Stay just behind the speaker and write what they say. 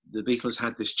the Beatles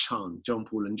had this chant, John,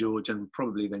 Paul and George, and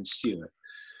probably then Stuart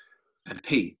and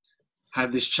Pete,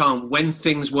 had this chant when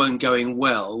things weren't going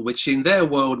well, which in their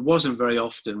world wasn't very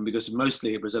often because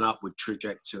mostly it was an upward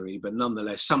trajectory, but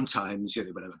nonetheless, sometimes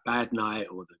they would have a bad night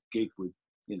or the gig would,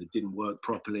 didn't work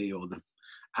properly or the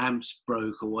amps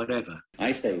broke or whatever.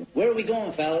 I say, where are we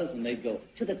going, fellas? And they'd go,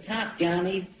 to the top,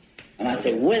 Johnny. And I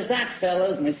say, where's that,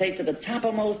 fellas? And they say, to the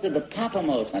toppermost of the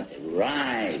poppermost. And I say,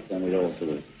 right. And we'd all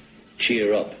sort of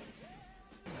cheer up.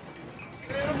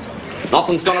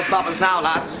 Nothing's going to stop us now,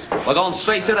 lads. We're going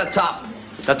straight to the top.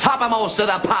 The toppermost of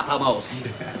the poppermost.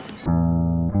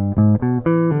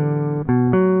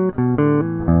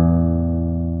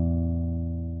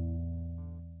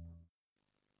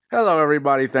 Hello,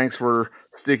 everybody. Thanks for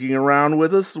sticking around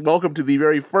with us. Welcome to the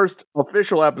very first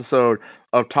official episode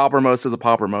of Toppermost of the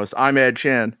Poppermost. I'm Ed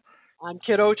Chin. I'm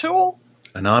Kid O'Toole.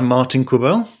 And I'm Martin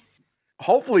Quibell.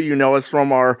 Hopefully you know us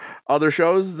from our other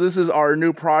shows. This is our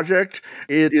new project.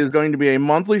 It is going to be a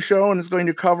monthly show, and it's going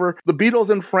to cover the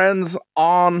Beatles and Friends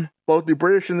on both the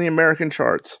British and the American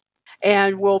charts.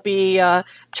 And we'll be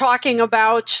talking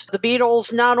about the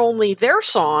Beatles, not only their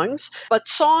songs, but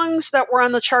songs that were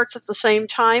on the charts at the same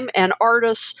time and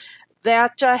artists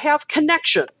that have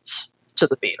connections to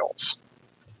the Beatles.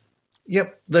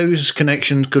 Yep, those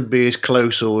connections could be as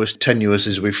close or as tenuous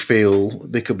as we feel.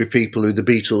 They could be people who the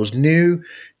Beatles knew,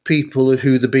 people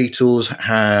who the Beatles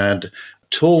had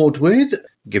toured with.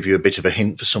 Give you a bit of a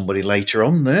hint for somebody later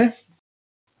on there,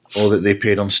 or that they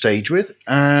appeared on stage with,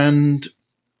 and,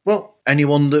 well,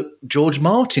 anyone that George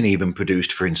Martin even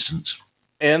produced, for instance.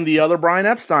 And the other Brian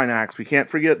Epstein acts, we can't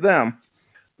forget them.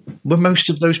 Were most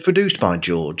of those produced by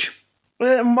George?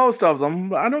 Most of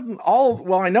them. I know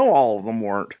all of them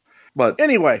weren't. But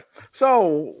anyway,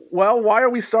 so, why are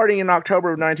we starting in October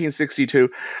of 1962?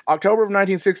 October of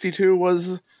 1962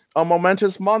 was a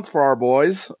momentous month for our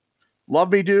boys.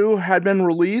 Love Me Do had been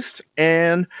released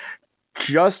and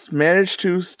just managed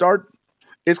to start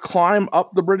its climb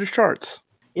up the British charts.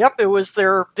 Yep, it was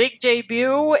their big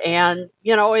debut, and,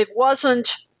 it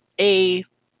wasn't a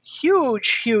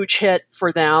huge hit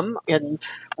for them in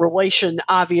relation,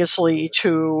 obviously,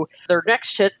 to their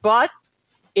next hit, but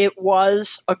it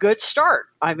was a good start.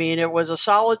 I mean, it was a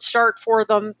solid start for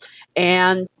them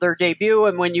and their debut.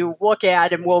 And when you look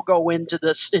at, and we'll go into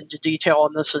detail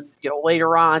on this and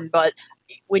later on, but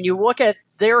when you look at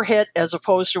their hit as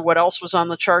opposed to what else was on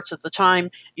the charts at the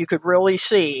time, you could really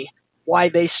see why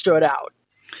they stood out.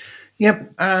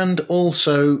 Yep, and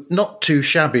also not too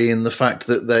shabby in the fact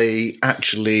that they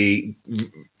actually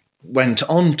went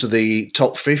on to the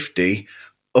top 50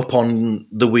 upon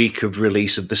the week of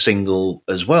release of the single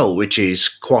as well, which is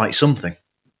quite something.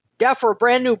 Yeah, for a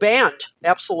brand new band,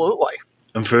 absolutely.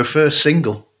 And for a first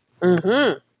single.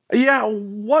 Mm-hmm. Yeah,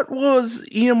 what was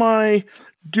EMI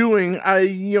doing?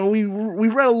 We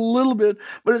read a little bit,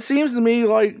 but it seems to me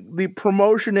like the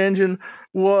promotion engine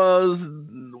was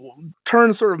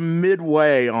turned sort of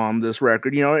midway on this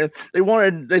record.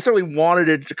 They certainly wanted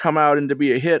it to come out and to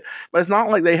be a hit, but it's not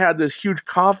like they had this huge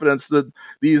confidence that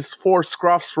these four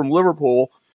scruffs from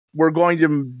Liverpool were going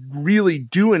to really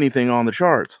do anything on the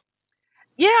charts.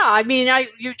 Yeah, I mean,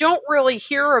 you don't really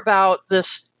hear about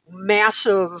this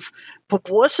massive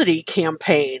publicity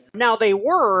campaign. Now, they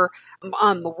were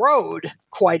on the road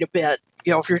quite a bit.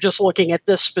 If you're just looking at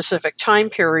this specific time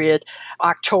period,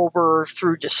 October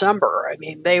through December, I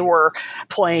mean, they were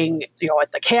playing,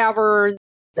 at the Cavern.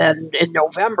 Then in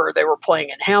November, they were playing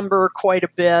in Hamburg quite a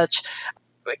bit.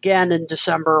 Again, in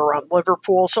December around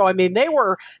Liverpool. So, I mean, they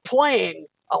were playing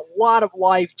a lot of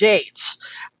live dates.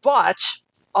 But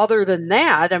other than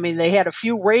that, I mean, they had a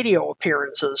few radio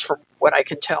appearances from what I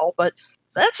can tell. But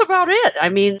that's about it. I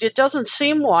mean, it doesn't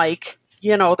seem like,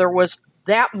 there was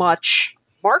that much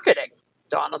marketing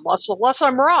done, unless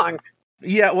I'm wrong.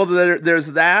 Yeah, well,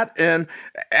 there's that, and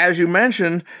as you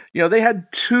mentioned, they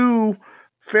had two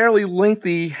fairly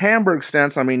lengthy Hamburg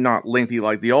stints. I mean, not lengthy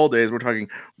like the old days. We're talking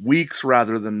weeks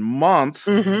rather than months,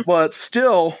 but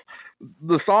still,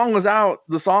 the song was out.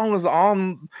 The song was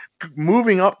on,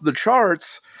 moving up the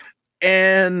charts,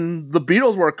 and the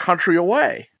Beatles were a country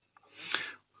away.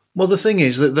 Well, the thing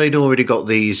is that they'd already got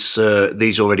these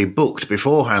already booked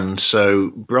beforehand.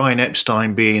 So Brian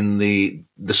Epstein, being the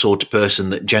sort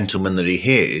of gentleman that he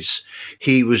is,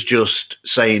 he was just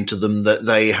saying to them that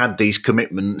they had these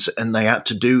commitments and they had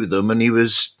to do them. And he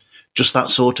was just that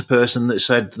sort of person that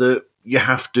said that you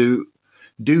have to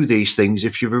do these things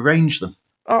if you've arranged them.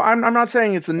 Oh, I'm not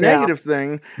saying it's a negative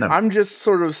thing. No. I'm just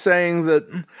sort of saying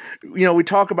that, we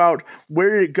talk about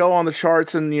where did it go on the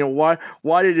charts and,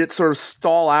 why did it sort of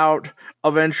stall out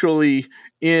eventually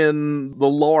in the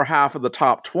lower half of the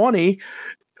top 20?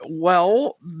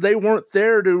 Well, they weren't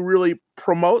there to really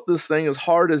promote this thing as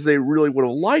hard as they really would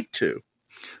have liked to.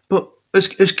 But as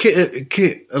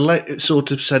Kit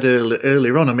sort of said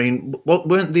earlier on, I mean, what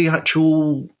weren't the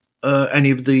actual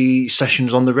any of the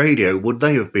sessions on the radio? Would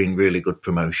they have been really good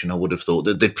promotion? I would have thought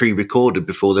that they'd pre-recorded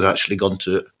before they'd actually gone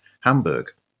to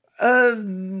Hamburg. I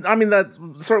mean, that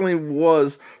certainly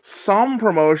was some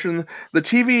promotion. The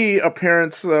TV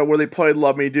appearance where they played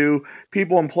Love Me Do,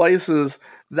 People and Places,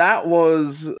 that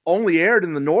was only aired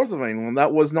in the north of England.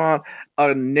 That was not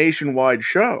a nationwide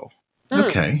show.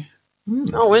 Okay.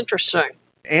 Oh, interesting.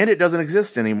 And it doesn't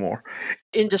exist anymore.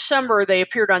 In December, they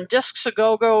appeared on Discs A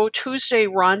Go-Go, Tuesday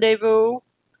Rendezvous.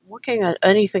 Looking at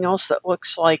anything else that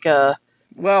looks like a...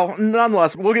 Well,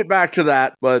 nonetheless, we'll get back to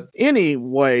that. But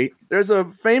anyway, there's a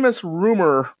famous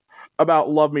rumor about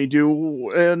Love Me Do,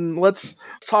 and let's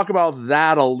talk about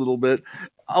that a little bit.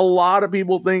 A lot of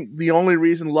people think the only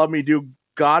reason Love Me Do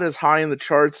got as high in the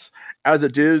charts as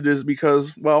it did is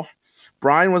because, well,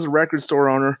 Brian was a record store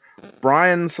owner.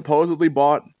 Brian supposedly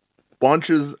bought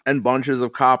bunches and bunches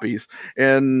of copies.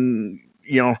 And,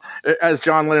 you know, as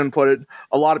John Lennon put it,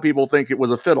 a lot of people think it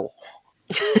was a fiddle.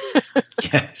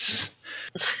 Yes.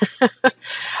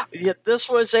 Yet this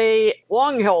was a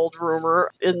long-held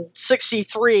rumor in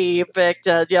 '63. In fact,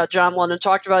 John Lennon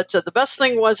talked about it. Said the best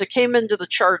thing was it came into the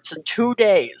charts in 2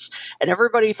 days, and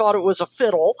everybody thought it was a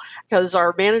fiddle because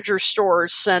our manager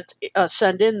stores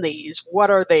send in these. What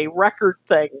are they? Record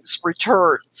things,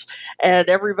 returns, and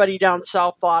everybody down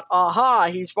south thought, aha,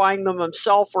 he's buying them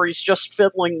himself, or he's just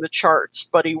fiddling the charts,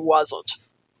 but he wasn't,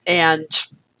 and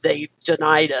they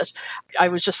denied it. I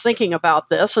was just thinking about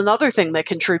this. Another thing that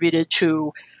contributed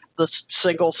to the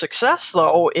single success,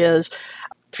 though, is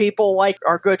people like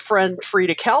our good friend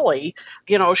Frida Kelly.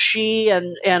 You know, she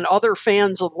and other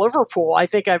fans of Liverpool, I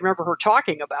think I remember her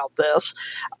talking about this,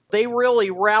 they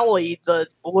really rallied the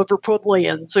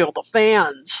Liverpudlians, you know, the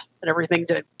fans and everything,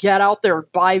 to get out there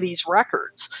and buy these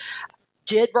records.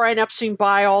 Did Brian Epstein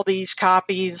buy all these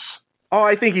copies? Oh,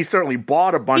 I think he certainly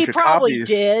bought a bunch of copies. He probably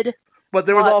did. But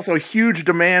there was also a huge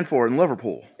demand for it in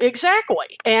Liverpool. Exactly.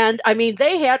 And, I mean,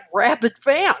 they had rabid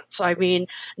fans. I mean,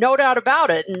 no doubt about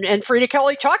it. And Frida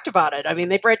Kelly talked about it. I mean,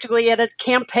 they practically had a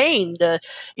campaign to,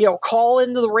 you know, call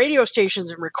into the radio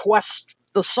stations and request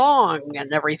the song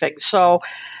and everything. So,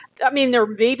 I mean, there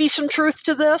may be some truth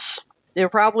to this. There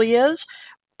probably is.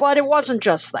 But it wasn't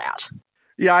just that.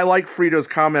 Yeah, I like Frida's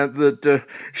comment that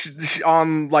she,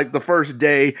 on, like, the first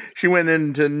day, she went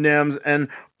into NIMS and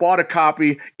bought a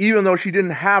copy, even though she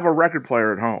didn't have a record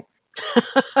player at home.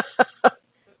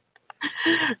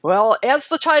 Well, as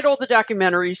the title of the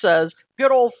documentary says,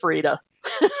 good old Frida.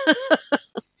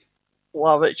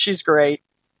 Love it. She's great.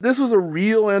 This was a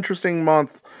real interesting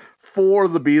month for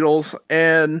the Beatles,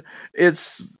 and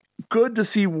it's good to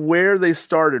see where they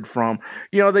started from.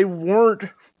 You know,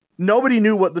 nobody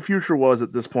knew what the future was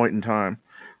at this point in time.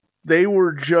 They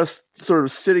were just sort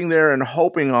of sitting there and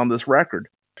hoping on this record.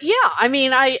 Yeah, I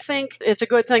mean, I think it's a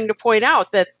good thing to point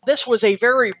out that this was a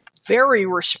very, very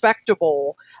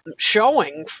respectable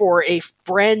showing for a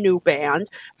brand new band,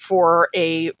 for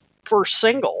a first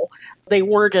single. They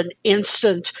weren't an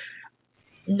instant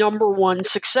number one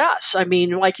success. I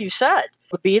mean, like you said,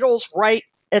 the Beatles, right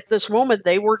at this moment,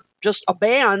 they were just a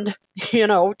band, you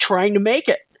know, trying to make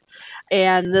it.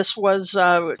 And this was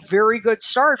a very good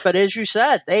start. But as you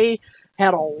said, they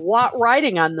had a lot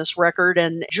riding on this record.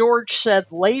 And George said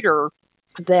later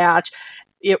that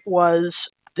it was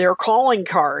their calling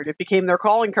card. It became their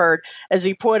calling card. As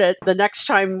he put it, the next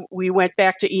time we went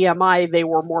back to EMI, they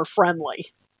were more friendly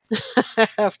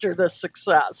after this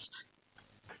success.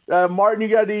 Martin, you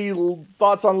got any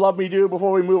thoughts on Love Me Do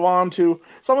before we move on to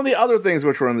some of the other things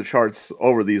which were in the charts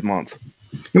over these months?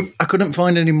 I couldn't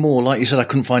find any more. Like you said, I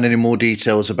couldn't find any more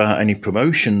details about any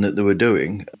promotion that they were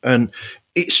doing. And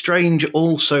it's strange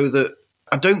also that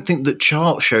I don't think that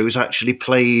chart shows actually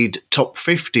played top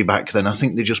 50 back then. I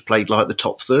think they just played like the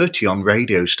top 30 on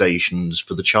radio stations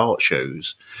for the chart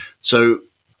shows. So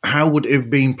how would it have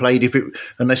been played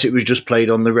unless it was just played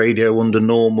on the radio under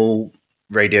normal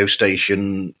radio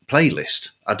station playlist?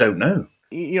 I don't know.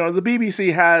 You know, the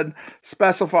BBC had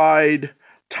specified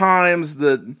times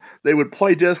that they would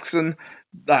play discs, and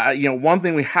you know, one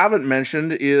thing we haven't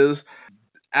mentioned is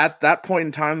at that point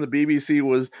in time the BBC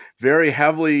was very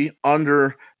heavily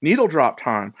under needle drop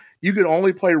time. You could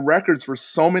only play records for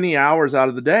so many hours out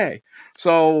of the day.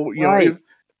 So, you know,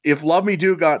 if Love Me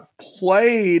Do got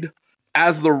played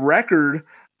as the record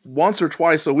once or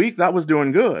twice a week, that was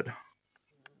doing good.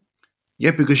 Yeah,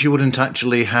 because you wouldn't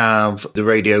actually have the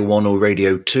Radio 1 or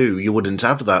Radio 2. You wouldn't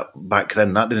have that back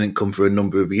then. That didn't come for a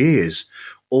number of years.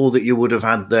 all that you would have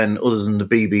had then, other than the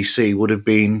BBC, would have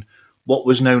been what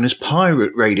was known as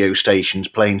pirate radio stations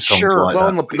playing songs like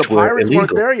well, that. Well, the Pirates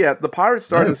weren't there yet. The Pirates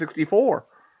started in 1964.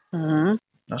 Mm-hmm.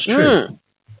 That's true.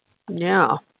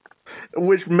 Yeah.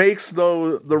 Which makes,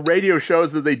 though, the radio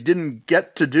shows that they didn't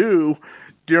get to do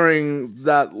during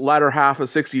that latter half of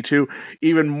 1962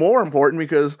 even more important,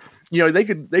 because they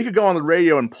could go on the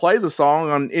radio and play the song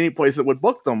on any place that would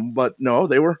book them, but no,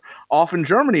 they were off in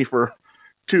Germany for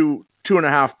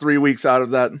 2.5, 3 weeks out of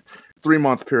that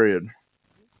 3-month period.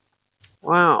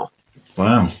 Wow.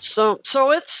 So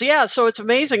it's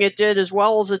amazing it did as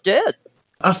well as it did.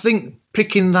 I think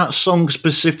picking that song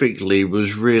specifically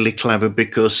was really clever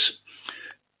because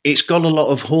it's got a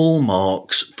lot of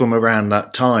hallmarks from around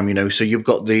that time, so you've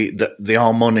got the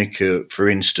harmonica, for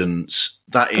instance,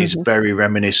 that is very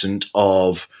reminiscent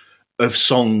of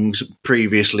songs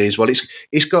previously as well.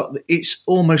 It's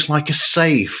almost like a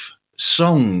safe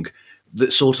song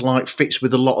that sort of like fits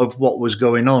with a lot of what was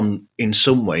going on in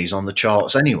some ways on the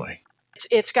charts anyway.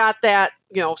 It's got that,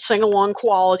 sing-along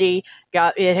quality.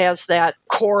 It has that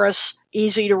chorus,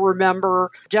 easy to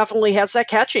remember. Definitely has that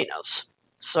catchiness.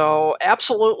 So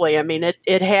absolutely. I mean,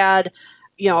 it had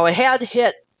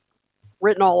hit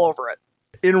written all over it.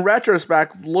 In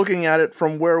retrospect, looking at it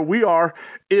from where we are,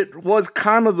 it was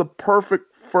kind of the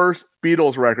perfect first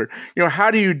Beatles record. How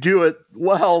do you do it?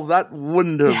 Well, that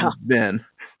wouldn't have been.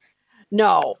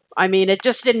 No, I mean, it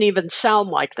just didn't even sound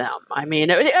like them. I mean,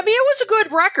 it was a good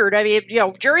record. I mean,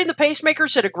 Jerry and the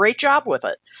Pacemakers did a great job with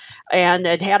it, and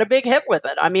it had a big hit with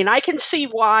it. I mean, I can see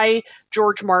why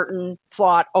George Martin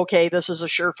thought, okay, this is a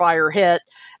surefire hit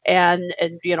and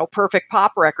perfect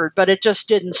pop record, but it just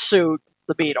didn't suit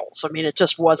the Beatles. I mean, it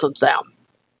just wasn't them.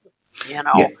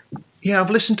 Yeah,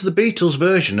 I've listened to the Beatles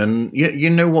version, and you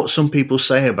know what some people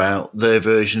say about their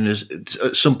version is.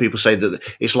 Some people say that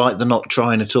it's like they're not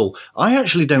trying at all. I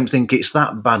actually don't think it's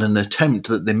that bad an attempt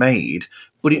that they made,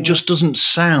 but it just doesn't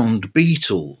sound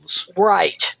Beatles.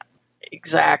 Right,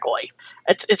 exactly.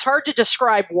 It's hard to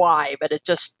describe why, but it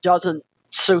just doesn't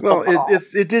suit them at all.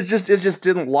 It just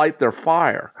didn't light their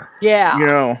fire.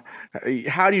 Yeah.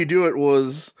 How do you do it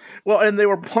was, and they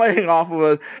were playing off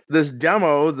of this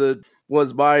demo that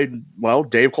was by,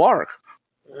 Dave Clark.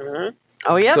 Mm-hmm.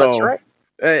 Oh, yeah, that's right.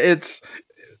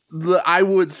 I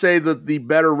would say that the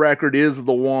better record is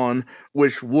the one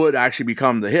which would actually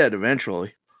become the hit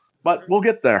eventually. But we'll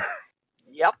get there.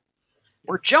 Yep.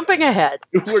 We're jumping ahead.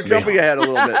 We're jumping ahead a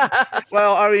little bit.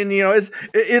 Well, I mean,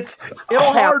 it's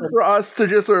hard for us to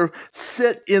just sort of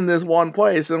sit in this one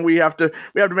place, and we have to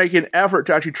make an effort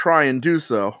to actually try and do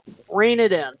so. Rein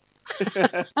it in.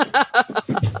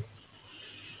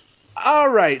 All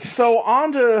right, so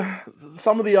on to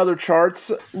some of the other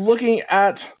charts. Looking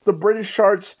at the British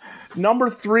charts, number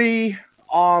 3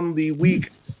 on the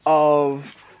week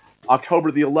of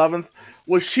October the 11th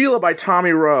was Sheila by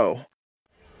Tommy Roe.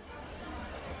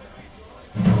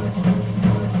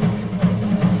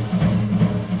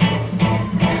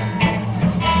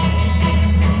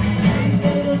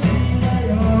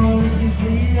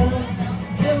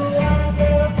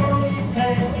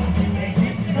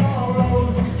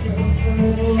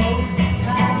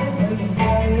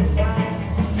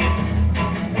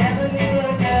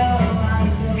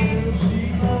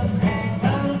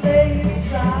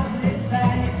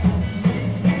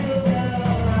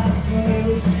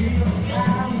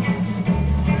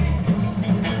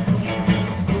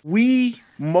 We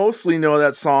mostly know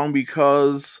that song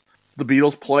because the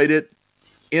Beatles played it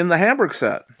in the Hamburg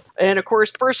set. And of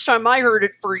course, the first time I heard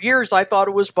it for years, I thought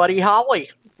it was Buddy Holly.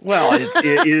 Well,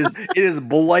 it is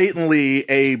blatantly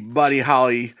a Buddy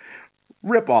Holly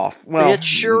ripoff. Well, it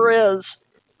sure is.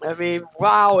 I mean,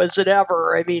 wow, is it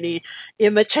ever? I mean, he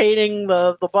imitating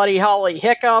the Buddy Holly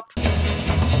hiccup.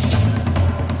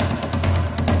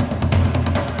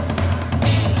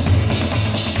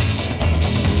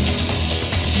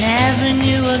 Never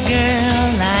knew a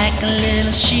girl like a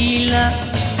little Sheila.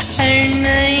 Her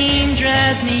name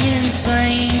drives me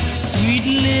insane. Sweet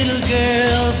little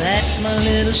girl, that's my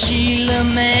little Sheila.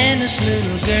 Man, this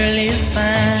little girl is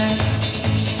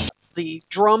fine. The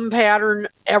drum pattern,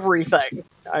 everything.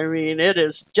 I mean, it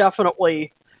is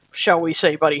definitely, shall we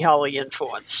say, Buddy Holly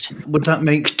influenced. Would that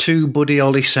make 2 Buddy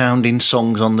Holly sounding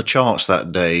songs on the charts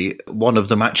that day? One of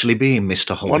them actually being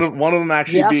Mr. Holly. One of them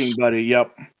actually being Buddy,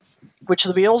 yep. Which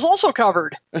the Beatles also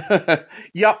covered.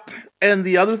 Yep. And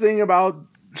the other thing about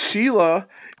Sheila,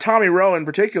 Tommy Roe in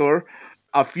particular,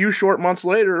 a few short months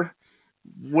later,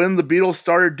 when the Beatles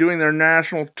started doing their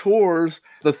national tours,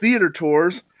 the theater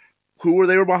tours, who were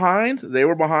they behind? They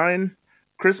were behind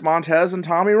Chris Montez and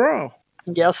Tommy Roe.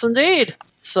 Yes, indeed.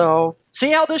 So,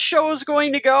 see how this show is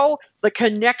going to go? The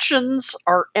connections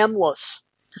are endless.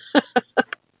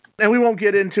 And we won't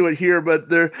get into it here, but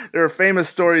there are famous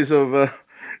stories of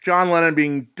John Lennon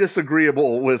being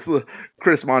disagreeable with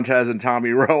Chris Montez and Tommy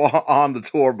Roe on the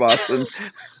tour bus. And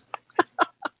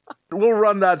we'll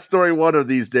run that story one of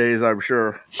these days, I'm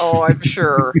sure. Oh, I'm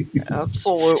sure.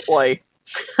 Absolutely.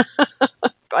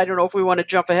 I don't know if we want to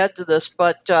jump ahead to this,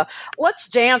 but Let's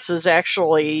Dance has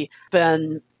actually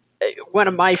been one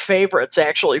of my favorites,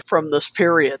 actually, from this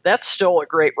period. That's still a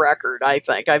great record, I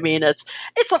think. I mean, it's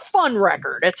a fun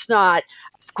record. It's not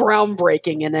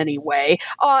groundbreaking in any way,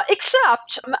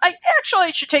 except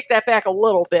I should take that back a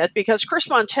little bit, because Chris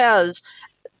Montez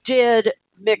did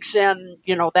mix in,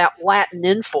 that Latin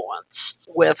influence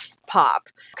with pop,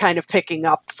 kind of picking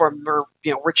up from where,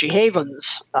 Richie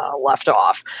Havens left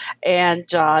off. And,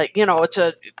 it's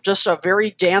just a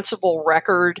very danceable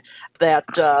record,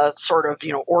 that sort of,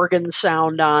 organ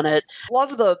sound on it.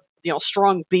 Love the,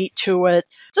 strong beat to it.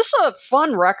 Just a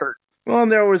fun record. Well,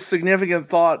 and there was significant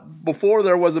thought before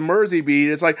there was a Mersey beat.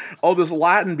 It's like, oh, this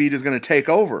Latin beat is going to take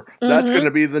over. Mm-hmm. That's going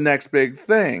to be the next big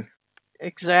thing.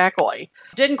 Exactly.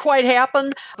 Didn't quite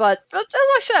happen, but as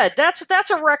I said, that's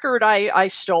a record I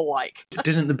still like.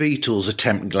 Didn't the Beatles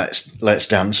attempt Let's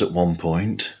Dance at one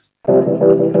point?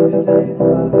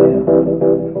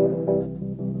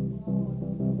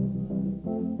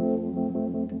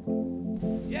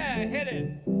 Yeah, hit it.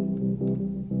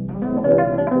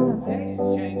 Hey,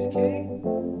 it's James Key.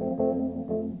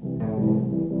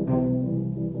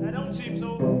 I don't seem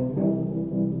so.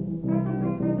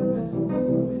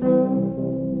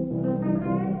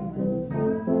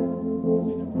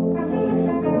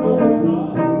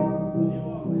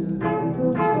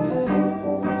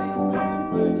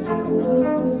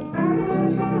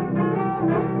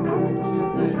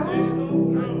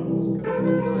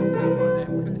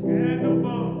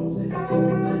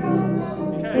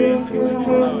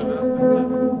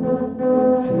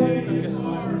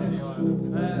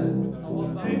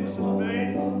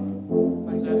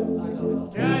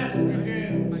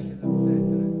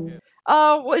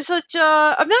 Was it?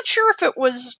 I'm not sure if it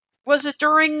was. Was it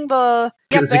during the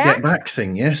Get Back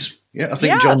thing? Yes. Yeah, I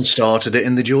think yes. John started it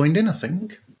and they joined in, I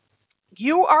think.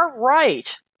 You are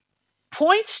right.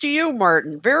 Points to you,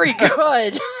 Martin. Very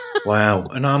good. Wow.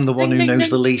 And I'm the one who knows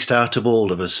the least out of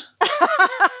all of us.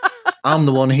 I'm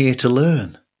the one here to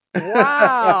learn.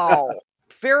 Wow.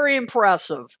 Very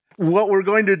impressive. What we're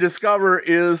going to discover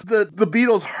is that the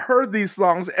Beatles heard these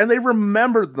songs and they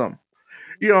remembered them.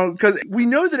 Because we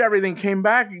know that everything came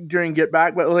back during Get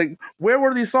Back, but like, where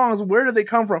were these songs? Where did they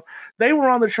come from? They were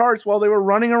on the charts while they were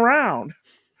running around,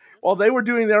 while they were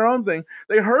doing their own thing.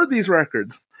 They heard these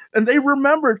records and they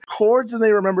remembered chords and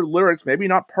they remembered lyrics, maybe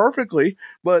not perfectly,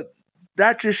 but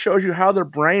that just shows you how their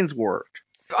brains worked.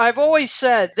 I've always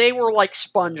said they were like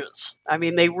sponges. I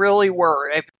mean, they really were.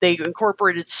 They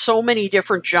incorporated so many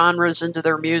different genres into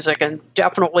their music, and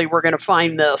definitely we're going to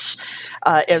find this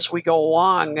as we go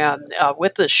along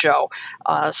with this show.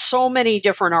 So many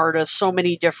different artists, so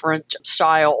many different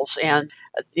styles, and,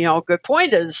 good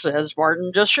point is, as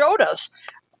Martin just showed us,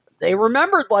 they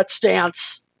remembered Let's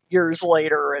Dance years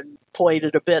later and played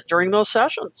it a bit during those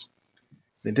sessions.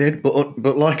 They did, but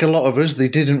like a lot of us, they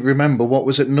didn't remember what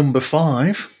was at number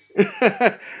 5.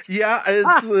 Yeah,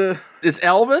 it's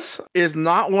Elvis. Is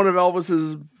not one of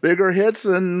Elvis's bigger hits,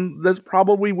 and that's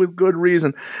probably with good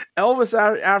reason. Elvis,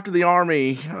 after the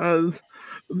Army,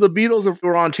 the Beatles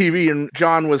were on TV, and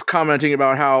John was commenting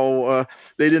about how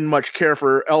they didn't much care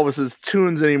for Elvis's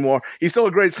tunes anymore. He's still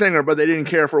a great singer, but they didn't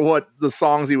care for what the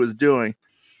songs he was doing.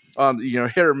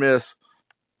 Hit or miss.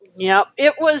 Yeah,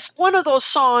 it was one of those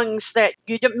songs that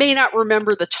you may not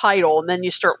remember the title, and then you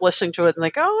start listening to it and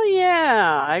like, oh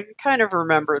yeah, I kind of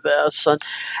remember this. And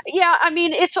yeah, I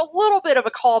mean, it's a little bit of a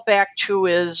callback to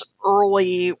his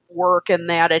early work in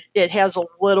that it has a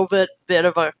little bit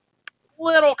of a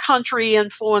little country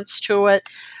influence to it,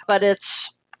 but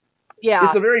it's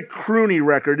a very croony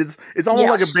record. It's almost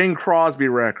like a Bing Crosby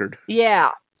record.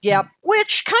 Yeah,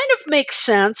 which kind of makes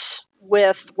sense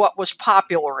with what was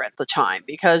popular at the time,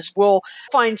 because we'll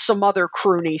find some other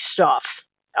croony stuff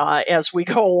as we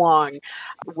go along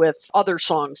with other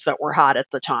songs that were hot at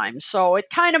the time. So it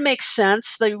kind of makes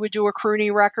sense that he would do a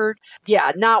croony record.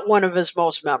 Yeah, not one of his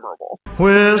most memorable.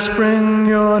 Whispering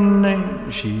your name,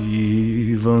 she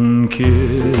even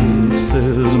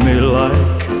kisses me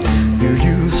like you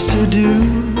used to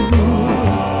do.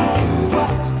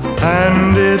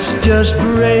 And it's just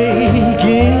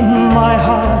breaking my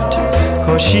heart,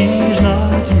 'cause she's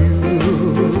not you.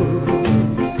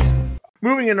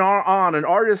 Moving on, an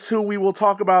artist who we will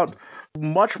talk about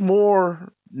much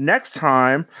more next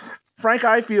time Frank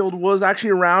Ifield was actually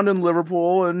around in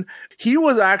Liverpool, and he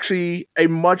was actually a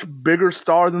much bigger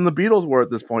star than the Beatles were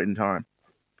at this point in time.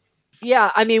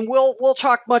 Yeah, I mean, we'll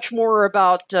talk much more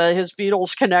about his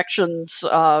Beatles connections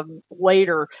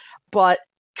later, but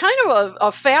kind of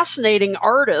a fascinating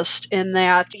artist in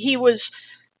that he was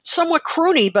somewhat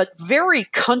croony, but very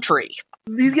country.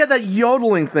 He's got that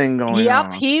yodeling thing going on.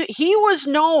 Yep, he was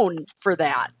known for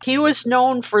that. He was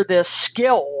known for this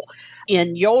skill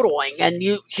in yodeling, and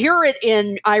you hear it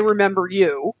in I Remember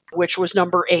You, which was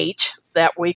number 8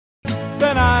 that week.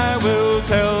 Then I will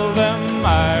tell them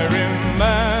I remember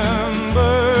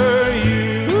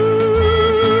you.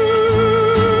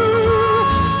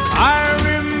 I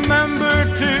remember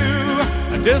too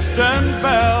a distant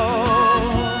bell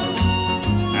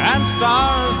and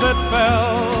stars that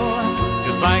fell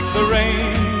just like the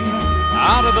rain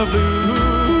out of the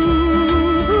blue.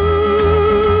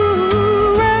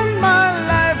 When my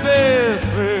life is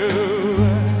through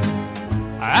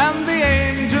and the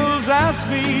angels ask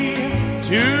me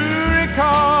to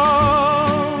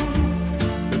recall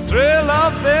the thrill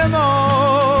of them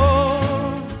all.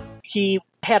 He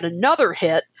had another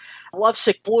hit,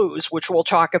 Lovesick Blues, which we'll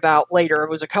talk about later. It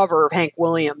was a cover of Hank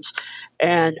Williams,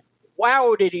 and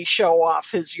wow, did he show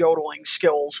off his yodeling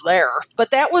skills there. But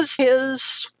that was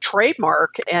his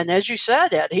trademark, and as you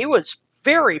said, Ed, he was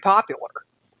very popular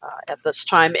at this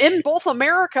time in both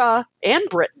America and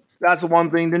Britain. That's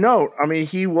one thing to note. I mean,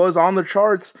 he was on the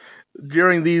charts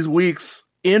during these weeks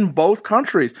in both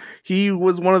countries. He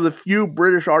was one of the few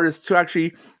British artists to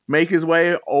actually make his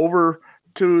way over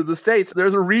to the States.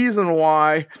 There's a reason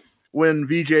why when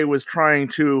Vee-Jay was trying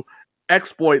to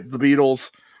exploit the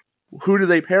Beatles, who did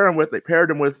they pair him with? They paired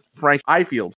him with Frank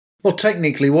Ifield. Well,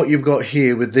 technically, what you've got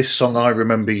here with this song, I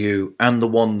Remember You, and the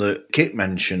one that Kit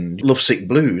mentioned, Lovesick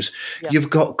Blues, you've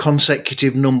got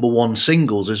consecutive #1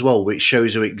 singles as well, which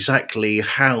shows you exactly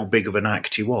how big of an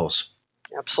act he was.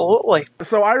 Absolutely.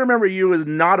 So I Remember You is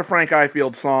not a Frank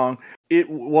Ifield song. It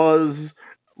was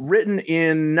written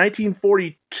in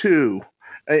 1942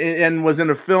 and was in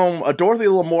a film, a Dorothy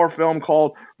Lamour film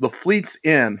called The Fleet's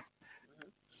Inn.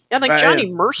 I think Johnny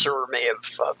Mercer may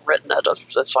have written it,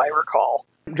 as I recall.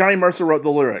 Johnny Mercer wrote the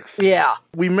lyrics. Yeah.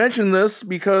 We mentioned this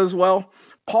because, well,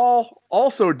 Paul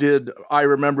also did I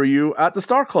Remember You at the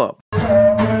Star Club.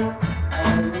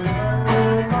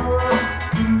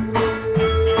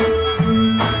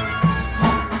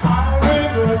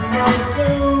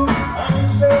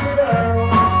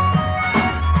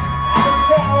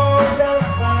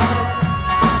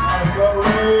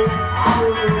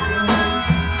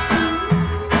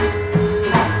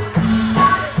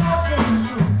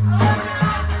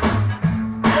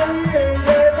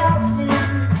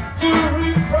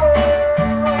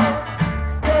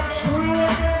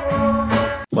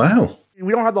 Wow.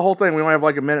 We don't have the whole thing. We only have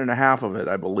like a minute and a half of it,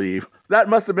 I believe. That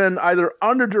must have been either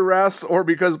under duress or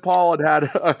because Paul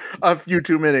had a few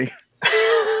too many.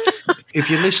 If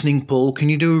you're listening, Paul, can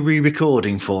you do a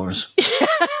re-recording for us?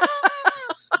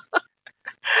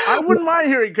 I wouldn't mind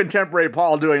hearing contemporary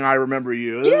Paul doing I Remember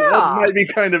You. Yeah. That might be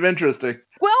kind of interesting.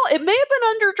 Well, it may have been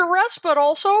under duress, but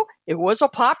also it was a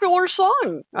popular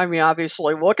song. I mean,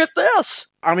 obviously, look at this.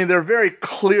 I mean, they're very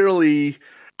clearly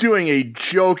doing a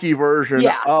jokey version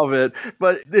of it,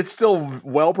 but it's still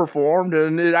well performed,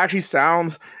 and it actually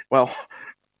sounds, well,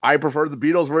 I prefer the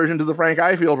Beatles version to the Frank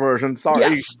Ifield version.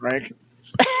 Sorry, Frank.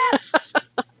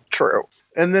 True.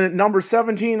 And then at number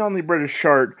 17 on the British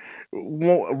chart,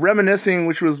 Reminiscing,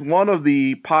 which was one of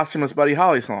the posthumous Buddy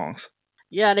Holly songs.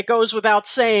 Yeah, and it goes without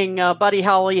saying, Buddy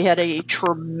Holly had a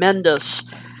tremendous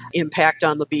impact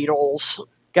on the Beatles.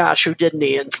 Gosh, who didn't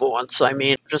he influence? I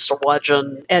mean, just a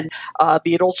legend. And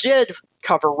Beatles did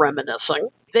cover Reminiscing.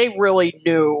 They really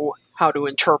knew how to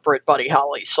interpret Buddy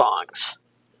Holly's songs.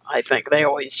 I think they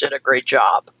always did a great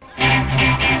job.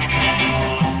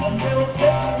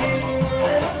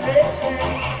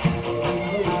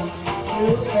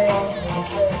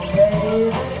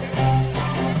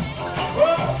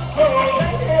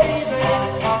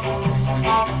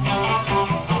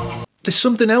 There's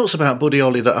something else about Buddy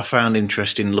Holly that I found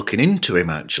interesting looking into him,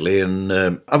 actually, and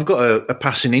I've got a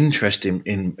passing interest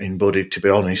in Buddy, to be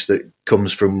honest, that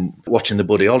comes from watching the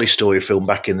Buddy Holly story film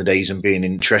back in the days and being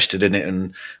interested in it.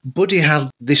 And Buddy had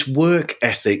this work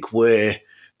ethic where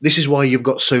this is why you've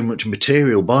got so much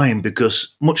material by him,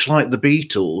 because much like the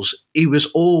Beatles, he was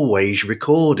always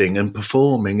recording and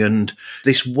performing, and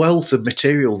this wealth of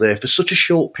material there for such a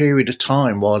short period of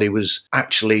time while he was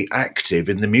actually active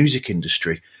in the music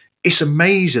industry. It's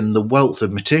amazing the wealth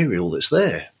of material that's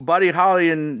there. Buddy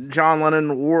Holly and John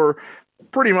Lennon were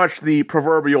pretty much the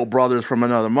proverbial brothers from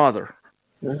another mother.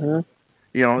 Mm-hmm.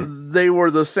 You know, they were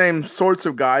the same sorts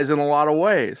of guys in a lot of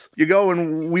ways. You go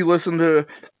and we listen to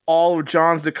all of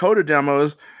John's Dakota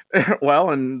demos, well,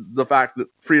 and the fact that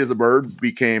Free as a Bird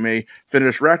became a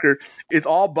finished record, it's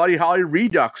all Buddy Holly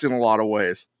redux in a lot of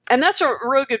ways. And that's a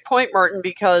really good point, Martin,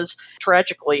 because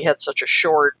tragically he had such a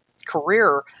short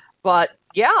career. But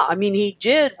yeah, I mean, he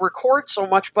did record so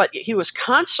much, but he was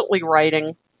constantly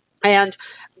writing and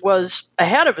was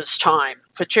ahead of his time,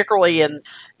 particularly in,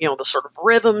 the sort of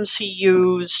rhythms he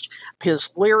used.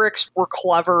 His lyrics were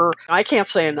clever. I can't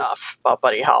say enough about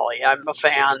Buddy Holly. I'm a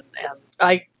fan, and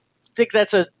I think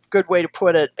that's a good way to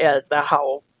put it, at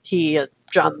how he and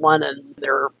John Lennon,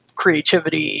 their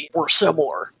creativity were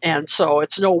similar. And so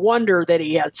it's no wonder that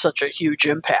he had such a huge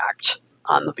impact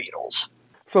on the Beatles.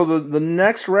 So the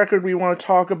next record we want to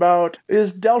talk about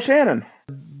is Del Shannon.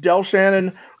 Del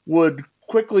Shannon would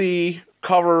quickly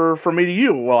cover From Me to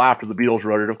You, well, after the Beatles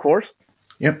wrote it, of course.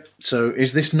 Yep. So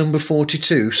is this number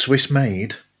 42, Swiss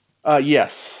Made?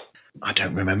 Yes. I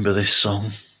don't remember this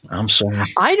song. I'm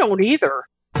sorry. I don't either.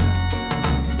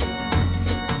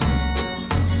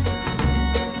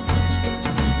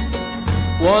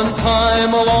 One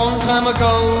time, a long time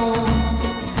ago,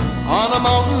 on a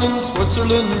mountain in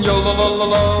Switzerland,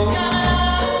 yo-la-la-la-la,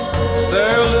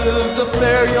 there lived a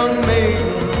fair young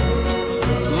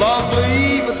maiden,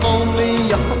 lovely but lonely,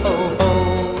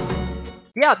 yo-ho-ho.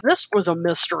 Yeah, this was a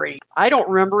mystery. I don't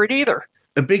remember it either.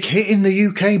 A big hit in the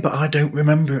UK, but I don't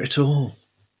remember it at all.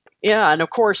 Yeah, and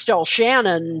of course, Del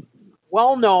Shannon,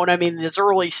 well known, I mean, his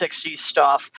early 60s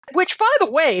stuff, which, by the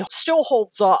way, still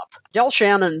holds up. Del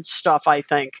Shannon's stuff, I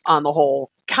think, on the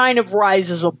whole, kind of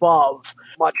rises above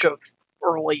much of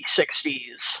early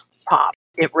 60s pop.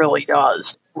 It really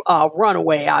does.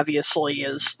 Runaway, obviously,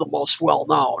 is the most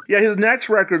well-known. Yeah, his next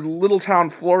record, Little Town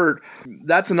Flirt,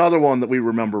 that's another one that we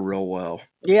remember real well.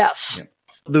 Yes. Yeah.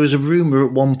 There was a rumour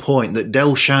at one point that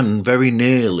Del Shannon very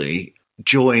nearly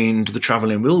joined the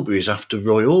Travelling Wilburys after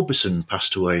Roy Orbison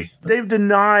passed away. They've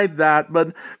denied that,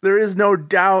 but there is no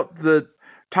doubt that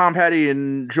Tom Petty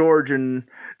and George and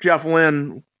Jeff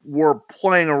Lynne were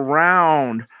playing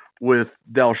around with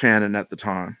Del Shannon at the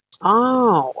time.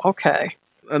 Oh, okay.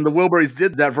 And the Wilburys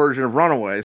did that version of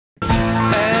Runaway. As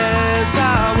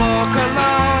I walk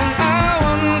along, I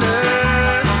wonder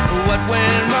what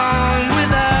went wrong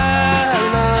with our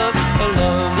love, a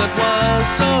love that was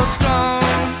so strong.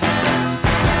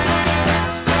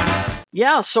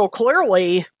 Yeah, so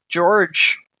clearly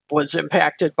George was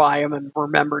impacted by him and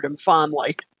remembered him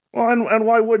fondly. Well, and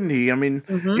why wouldn't he? I mean,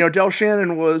 Del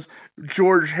Shannon was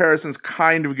George Harrison's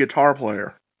kind of guitar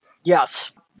player.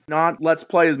 Yes. Not let's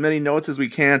play as many notes as we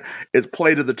can, it's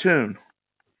play to the tune.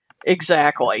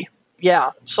 Exactly. Yeah,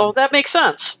 so that makes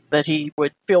sense that he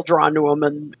would feel drawn to him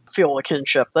and feel a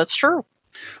kinship. That's true.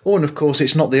 Oh, and of course,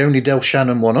 it's not the only Del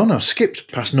Shannon one on. I've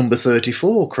skipped past number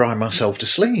 34, Cry Myself to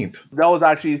Sleep. That was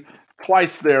actually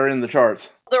twice there in the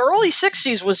charts. The early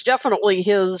 60s was definitely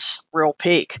his real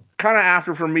peak. Kind of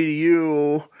after From Me to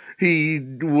You, he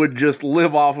would just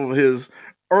live off of his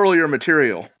earlier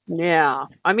material. Yeah.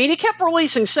 I mean, he kept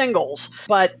releasing singles,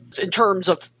 but in terms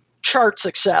of chart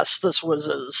success, this was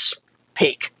his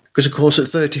peak. Because, of course, at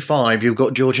 35, you've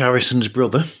got George Harrison's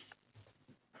brother.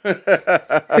 Tell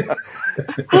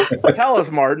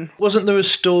us, Martin. Wasn't there a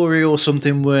story or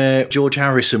something where George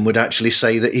Harrison would actually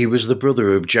say that he was the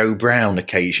brother of Joe Brown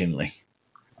occasionally?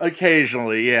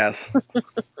 Occasionally, yes.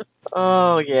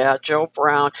 Oh, yeah, Joe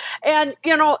Brown. And,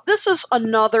 this is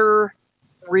another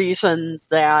reason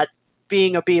that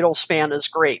being a Beatles fan is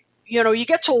great. You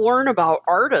get to learn about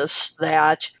artists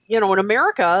that, in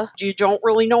America, you don't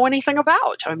really know anything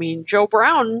about. I mean, Joe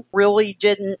Brown really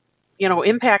didn't,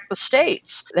 impact the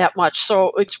States that much.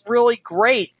 So it's really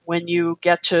great when you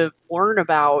get to learn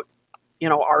about,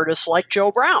 artists like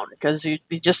Joe Brown, because he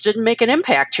just didn't make an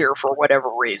impact here for whatever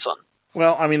reason.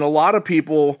 Well, I mean, a lot of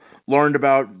people learned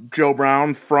about Joe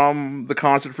Brown from the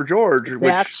Concert for George.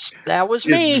 Which that was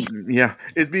me. Yeah,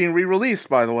 it's being re-released,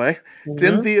 by the way. Mm-hmm. It's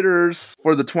in theaters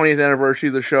for the 20th anniversary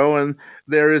of the show, and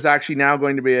there is actually now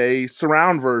going to be a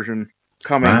surround version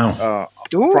coming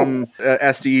from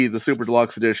SDE, the Super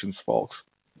Deluxe Editions, folks.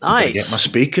 Nice. I get my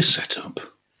speakers set up.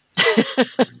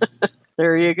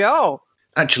 There you go.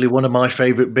 Actually, one of my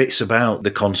favourite bits about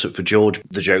the Concert for George,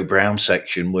 the Joe Brown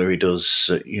section, where he does,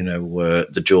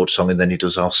 the George song, and then he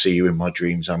does I'll See You in My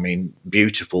Dreams. I mean,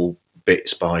 beautiful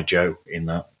bits by Joe in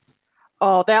that.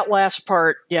 Oh, that last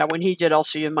part, yeah, when he did I'll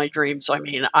See You in My Dreams, I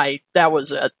mean, that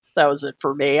was it. That was it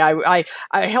for me. I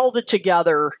held it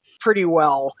together pretty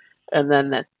well, and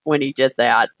then when he did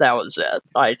that was it.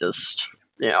 I just,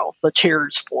 the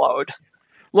tears flowed.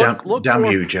 Look damn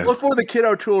for, you, Joe. Look for the Kid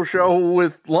O'Toole show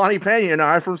with Lonnie Pena and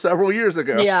I from several years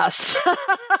ago. Yes.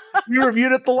 You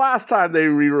reviewed it the last time they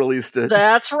re-released it.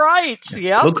 That's right.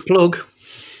 Yep. Plug.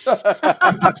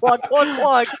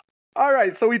 plug. All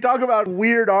right, so we talk about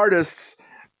weird artists.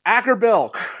 Acker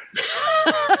Bilk.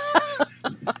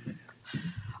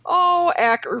 Oh,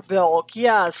 Acker Bilk,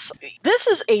 yes. This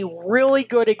is a really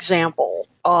good example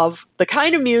of the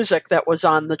kind of music that was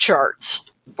on the charts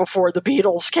before the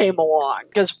Beatles came along.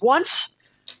 Because once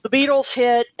the Beatles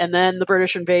hit and then the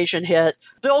British invasion hit,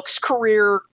 Bilk's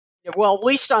career, well, at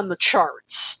least on the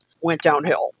charts, went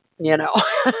downhill.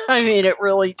 I mean, it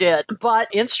really did.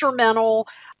 But instrumental,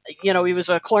 he was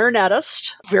a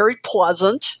clarinetist, very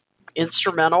pleasant,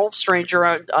 instrumental, Stranger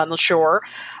on the Shore.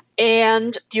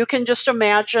 And you can just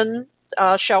imagine,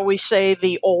 shall we say,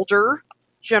 the older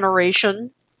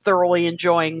generation thoroughly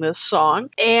enjoying this song.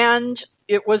 And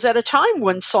it was at a time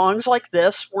when songs like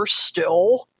this were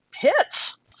still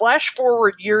hits. Flash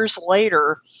forward years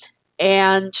later,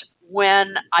 and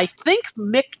when I think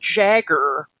Mick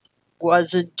Jagger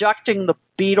was inducting the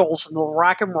Beatles in the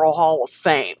Rock and Roll Hall of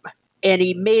Fame, and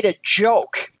he made a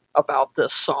joke about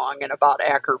this song and about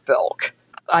Acker Bilk.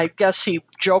 I guess he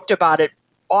joked about it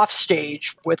off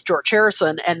stage with George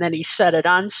Harrison, and then he said it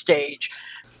on stage.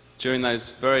 During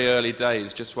those very early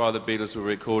days, just while the Beatles were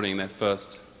recording their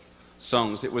first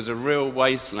songs, it was a real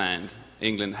wasteland.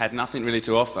 England had nothing really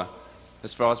to offer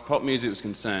as far as pop music was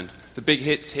concerned. The big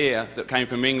hits here that came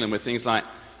from England were things like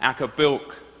Acker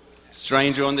Bilk,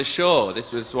 Stranger on the Shore.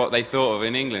 This was what they thought of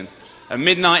in England. And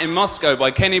Midnight in Moscow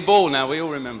by Kenny Ball. Now, we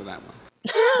all remember that one.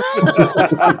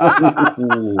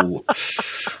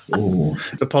 Ooh.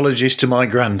 Apologies to my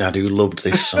granddad who loved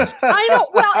this song. I know.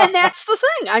 Well, and that's the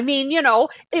thing. I mean,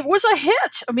 it was a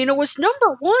hit. I mean, it was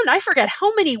number one. I forget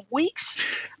how many weeks.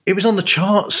 It was on the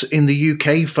charts in the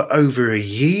UK for over a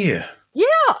year.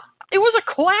 Yeah, it was a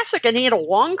classic, and he had a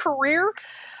long career.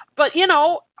 But,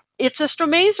 it's just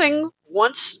amazing.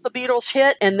 Once the Beatles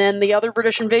hit and then the other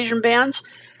British invasion bands,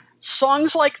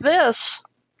 songs like this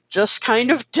just kind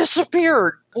of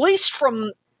disappeared, at least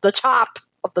from the top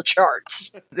of the charts.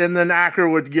 And then Acker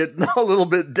would get a little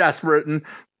bit desperate and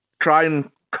try and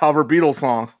cover Beatles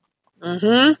songs.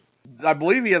 Mm-hmm. I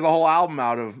believe he has a whole album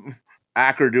out of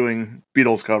Acker doing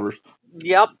Beatles covers.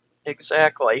 Yep,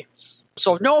 exactly.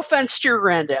 So no offense to your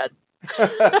granddad.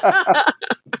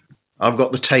 I've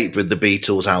got the tape with the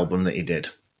Beatles album that he did.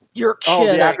 You're kidding.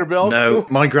 Oh, the Acker Bilk? No,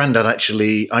 my granddad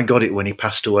actually, I got it when he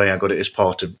passed away. I got it as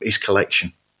part of his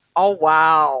collection. Oh,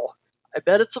 wow. I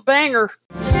bet it's a banger.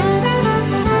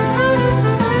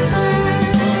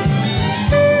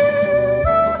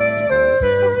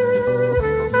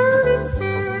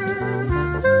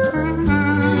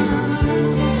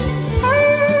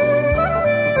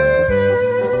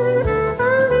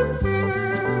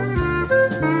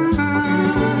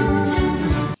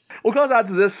 We'll close out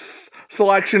to this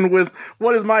selection with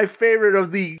what is my favorite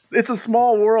of the It's a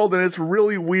Small World and it's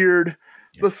really weird.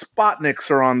 The Spotniks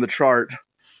are on the chart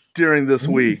during this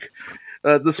week.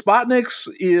 The Spotniks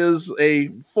is a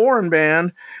foreign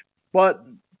band, but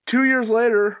 2 years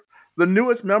later, the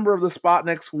newest member of the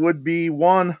Spotniks would be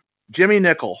one Jimmy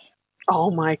Nicol.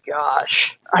 Oh my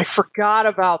gosh. I forgot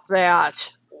about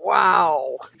that.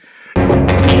 Wow.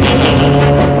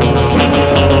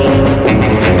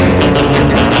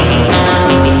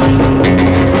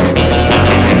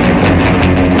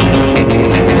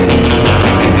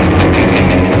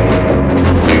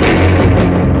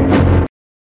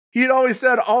 He'd always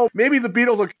said, oh, maybe the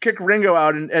Beatles will kick Ringo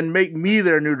out and make me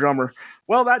their new drummer.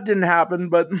 Well, that didn't happen,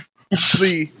 but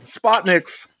the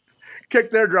Spotniks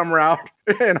kicked their drummer out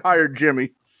and hired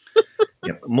Jimmy.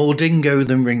 Yep. More dingo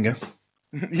than Ringo.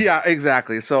 Yeah,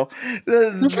 exactly. So,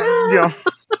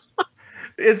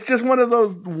 it's just one of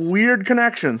those weird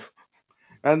connections.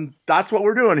 And that's what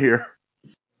we're doing here.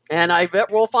 And I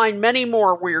bet we'll find many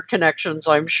more weird connections,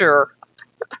 I'm sure.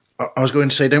 I was going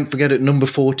to say, don't forget at number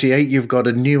 48, you've got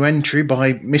a new entry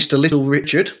by Mr. Little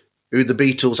Richard, who the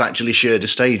Beatles actually shared a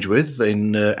stage with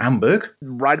in Hamburg.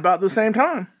 Right about the same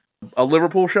time. A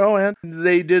Liverpool show, and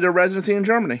they did a residency in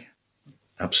Germany.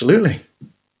 Absolutely.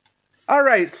 All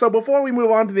right, so before we move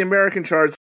on to the American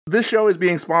charts, this show is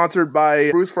being sponsored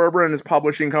by Bruce Ferber and his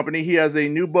publishing company. He has a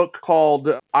new book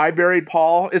called I Buried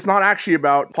Paul. It's not actually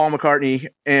about Paul McCartney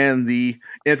and the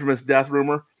infamous death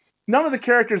rumor. None of the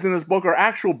characters in this book are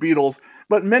actual Beatles,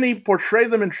 but many portray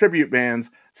them in tribute bands,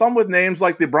 some with names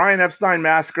like the Brian Epstein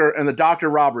Massacre and the Dr.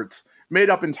 Roberts, made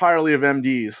up entirely of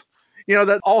MDs.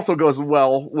 That also goes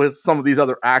well with some of these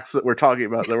other acts that we're talking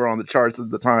about that were on the charts at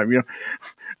the time.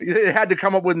 It had to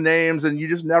come up with names, and you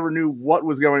just never knew what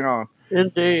was going on.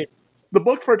 Indeed. The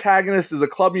book's protagonist is a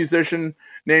club musician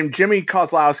named Jimmy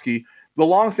Kozlowski, the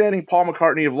long-standing Paul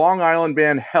McCartney of Long Island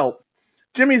band Help.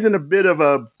 Jimmy's in a bit of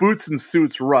a boots and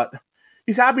suits rut.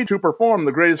 He's happy to perform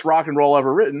the greatest rock and roll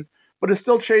ever written, but is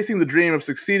still chasing the dream of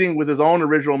succeeding with his own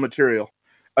original material.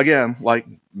 Again, like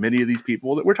many of these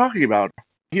people that we're talking about.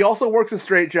 He also works a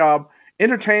straight job,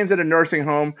 entertains at a nursing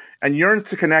home, and yearns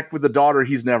to connect with the daughter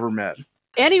he's never met.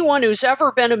 Anyone who's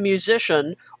ever been a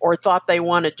musician or thought they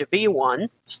wanted to be one,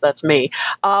 that's me,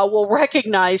 will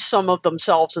recognize some of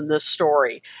themselves in this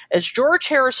story. As George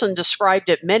Harrison described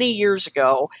it many years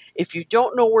ago, if you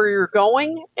don't know where you're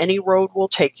going, any road will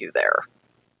take you there.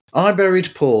 I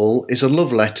Buried Paul is a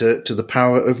love letter to the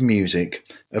power of music,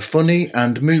 a funny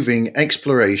and moving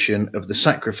exploration of the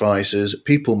sacrifices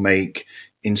people make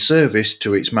in service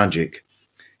to its magic.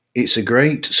 It's a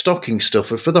great stocking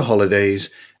stuffer for the holidays,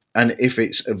 and if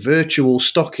it's a virtual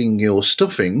stocking your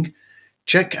stuffing,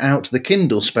 check out the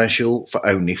Kindle special for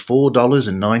only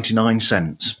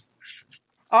 $4.99.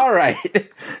 All right,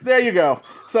 there you go.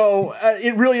 So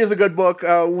it really is a good book.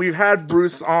 We've had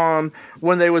Bruce on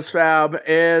when they was Fab,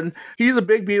 and he's a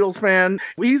big Beatles fan.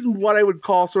 He's what I would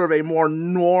call sort of a more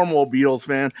normal Beatles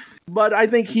fan, but I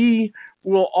think he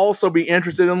will also be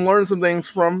interested and learn some things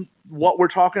from what we're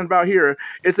talking about here.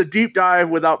 It's a deep dive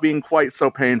without being quite so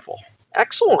painful.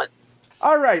 Excellent.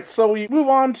 All right, so we move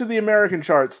on to the American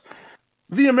charts.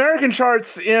 The American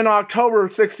charts in October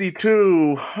of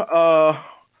 62,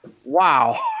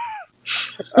 wow.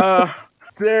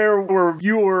 There were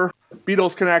fewer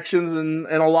Beatles connections, and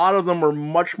a lot of them were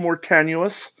much more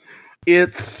tenuous.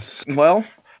 Let's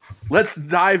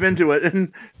dive into it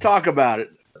and talk about it.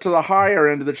 To the higher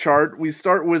end of the chart, we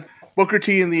start with Booker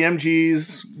T and the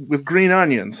MGs with Green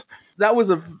Onions. That was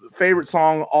a favorite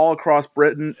song all across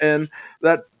Britain, and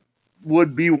that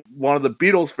would be one of the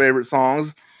Beatles' favorite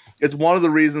songs. It's one of the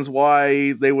reasons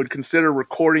why they would consider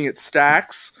recording at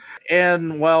Stax.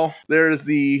 And, well, there's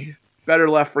the better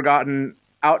left forgotten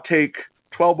outtake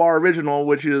 12-bar original,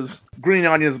 which is Green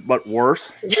Onions, but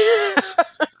worse.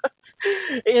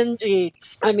 Indeed.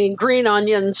 I mean, Green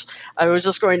Onions, I was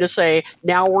just going to say,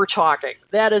 now we're talking.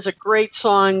 That is a great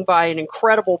song by an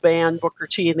incredible band, Booker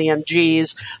T and the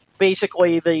MGs.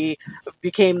 Basically,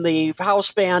 became the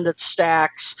house band at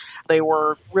Stax. They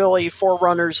were really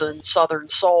forerunners in Southern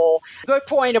Soul. Good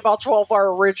point about 12-bar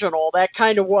original. That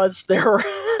kind of was their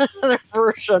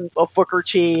version of Booker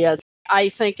T. And I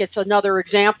think it's another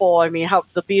example. I mean, how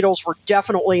the Beatles were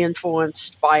definitely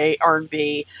influenced by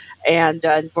R&B, and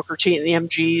Booker T and the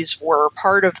MGs were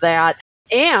part of that.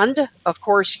 And, of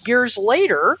course, years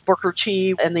later, Booker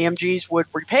T and the MGs would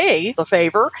repay the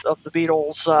favor of the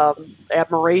Beatles'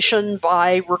 admiration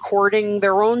by recording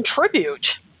their own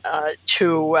tribute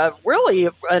to really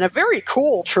a very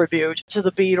cool tribute to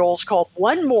the Beatles called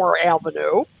One More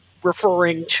Avenue,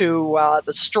 referring to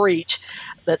the street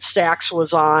that Stax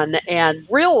was on, and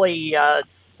really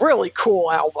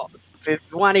cool album. If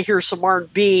you want to hear some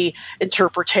R&B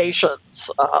interpretations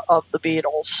of the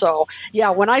Beatles. So, yeah,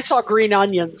 when I saw Green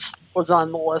Onions was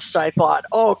on the list, I thought,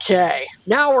 okay,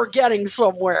 now we're getting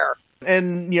somewhere.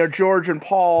 And, George and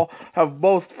Paul have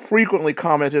both frequently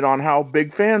commented on how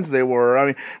big fans they were. I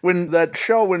mean, when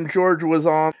George was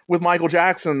on with Michael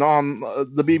Jackson on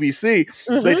the BBC,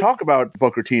 they talk about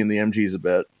Booker T and the MGs a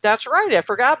bit. That's right. I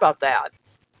forgot about that.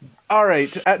 All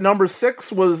right. At number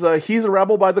 6 was He's a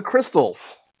Rebel by the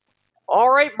Crystals. All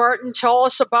right, Martin, tell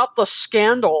us about the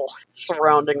scandal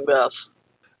surrounding this.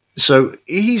 So,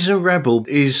 He's a Rebel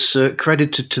is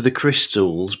credited to the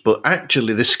Crystals, but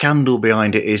actually the scandal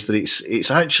behind it is that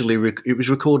it was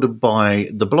recorded by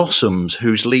the Blossoms,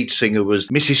 whose lead singer was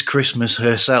Mrs. Christmas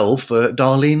herself,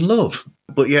 Darlene Love.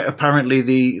 But yet apparently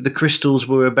the Crystals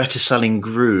were a better selling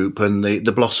group, and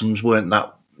the Blossoms weren't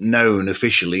that known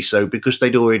officially. So because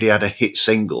they'd already had a hit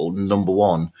single, number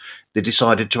one, they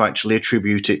decided to actually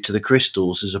attribute it to the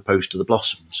Crystals as opposed to the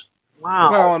Blossoms.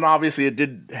 Wow. Well, and obviously it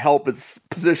did help its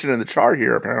position in the chart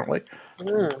here, apparently.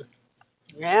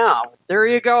 Yeah, there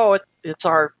you go. It's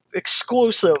our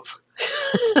exclusive.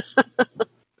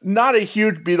 Not a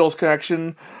huge Beatles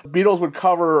connection. Beatles would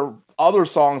cover other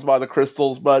songs by the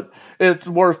Crystals, but it's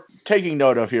worth taking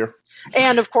note of here.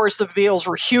 And, of course, the Beatles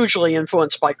were hugely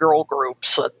influenced by girl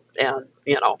groups and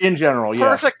in general,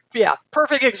 perfect, yes. Yeah,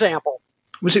 perfect example.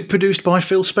 Was it produced by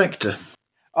Phil Spector?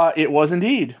 It was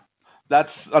indeed.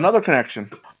 That's another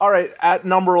connection. All right, at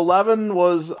number 11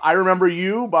 was I Remember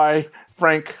You by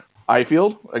Frank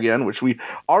Ifield, again, which we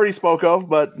already spoke of,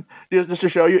 but just to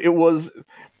show you, it was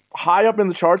high up in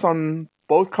the charts on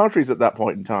both countries at that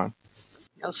point in time.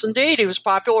 Yes, indeed. He was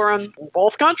popular in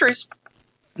both countries.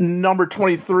 Number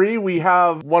 23, we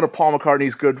have one of Paul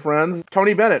McCartney's good friends,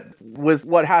 Tony Bennett, with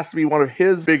what has to be one of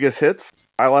his biggest hits,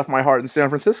 I Left My Heart in San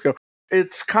Francisco.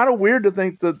 It's kind of weird to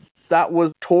think that that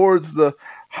was towards the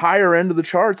higher end of the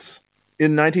charts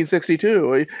in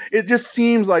 1962. It just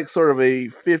seems like sort of a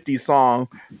 50s song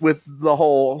with the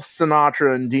whole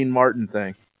Sinatra and Dean Martin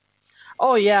thing.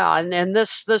 Oh yeah, and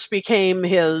this became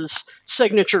his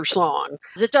signature song.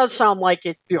 It does sound like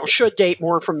it should date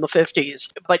more from the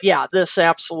 50s, but yeah, this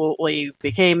absolutely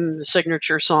became the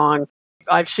signature song.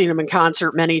 I've seen him in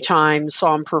concert many times,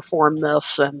 saw him perform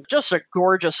this, and just a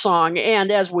gorgeous song.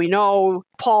 And as we know,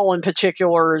 Paul in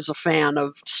particular is a fan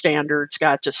of standards,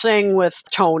 got to sing with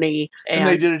Tony. And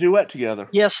they did a duet together.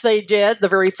 Yes, they did. The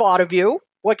Very Thought of You.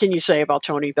 What can you say about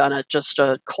Tony Bennett? Just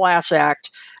a class act,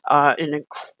 an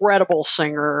incredible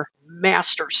singer,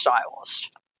 master stylist.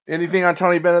 Anything on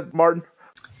Tony Bennett, Martin?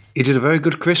 He did a very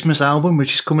good Christmas album,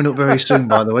 which is coming up very soon,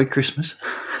 by the way, Christmas.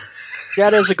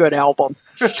 That is a good album.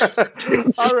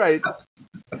 All right.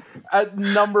 At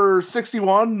number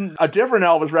 61, a different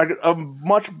Elvis record, a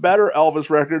much better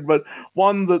Elvis record, but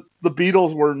one that the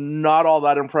Beatles were not all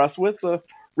that impressed with,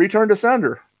 Return to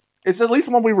Sender. It's at least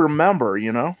one we remember,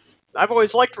 I've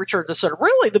always liked Return to Sender.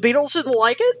 Really? The Beatles didn't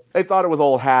like it? They thought it was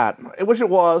old hat, which it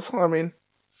was. I mean,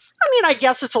 I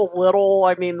guess it's a little,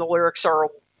 the lyrics are a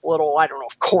little, I don't know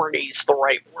if corny's the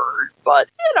right word, but,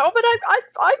 but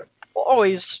I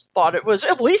always thought it was,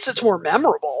 at least it's more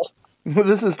memorable.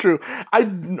 This is true.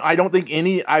 I don't think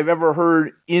I've ever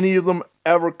heard any of them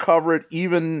ever cover it,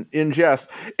 even in jest.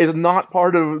 It's not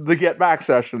part of the Get Back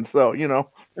session, so,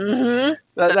 Mm-hmm.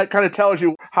 That kind of tells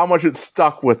you how much it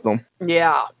stuck with them.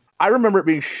 Yeah. I remember it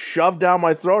being shoved down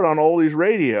my throat on oldies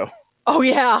radio. Oh,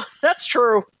 yeah, that's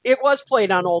true. It was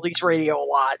played on oldies radio a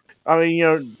lot.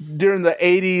 During the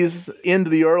 80s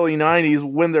into the early 90s,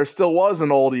 when there still was an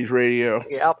oldies radio.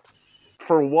 Yep.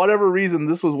 For whatever reason,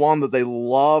 this was one that they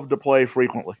loved to play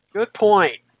frequently. Good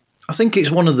point. I think it's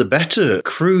one of the better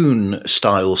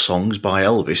croon-style songs by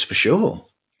Elvis, for sure.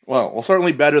 Well,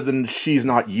 certainly better than She's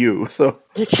Not You, so...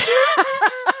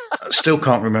 Still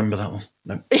can't remember that one.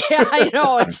 No. Yeah, I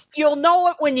know. You'll know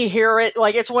it when you hear it.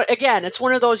 Like it's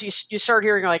one of those you start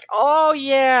hearing like, oh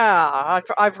yeah,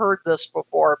 I've heard this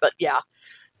before. But yeah,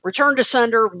 Return to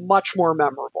Sender, much more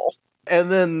memorable.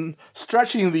 And then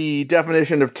stretching the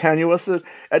definition of tenuous,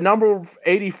 at number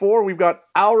 84, we've got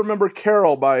I'll Remember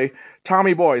Carol by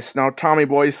Tommy Boyce. Now, Tommy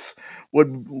Boyce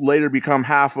would later become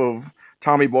half of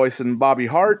Tommy Boyce and Bobby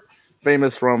Hart,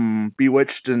 famous from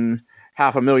Bewitched and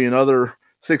half a million other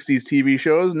 60s TV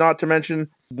shows, not to mention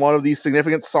one of the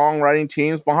significant songwriting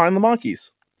teams behind the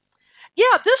Monkees.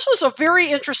 Yeah, this was a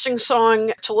very interesting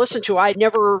song to listen to. I'd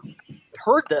never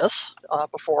heard this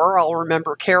before. I'll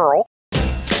Remember Carol.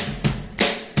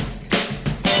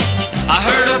 I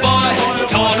heard a boy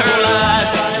told her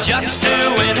lies just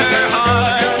to win her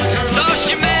heart. So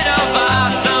she made a vow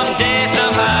someday,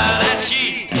 somehow, that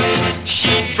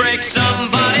she'd break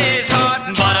somebody's heart.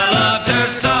 But I loved her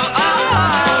so.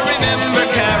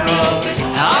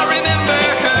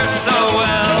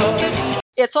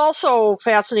 It's also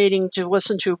fascinating to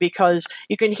listen to because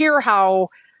you can hear how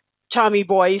Tommy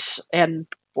Boyce and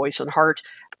Hart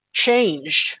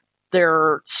changed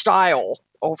their style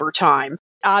over time.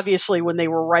 Obviously, when they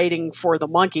were writing for the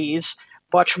Monkees,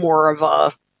 much more of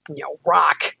a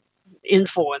rock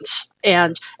influence.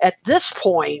 And at this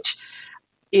point,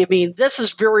 this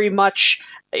is very much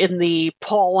in the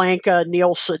Paul Anka,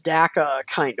 Neil Sedaka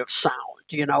kind of sound,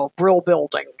 Brill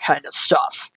Building kind of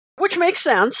stuff, which makes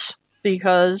sense.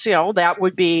 Because, that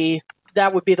would be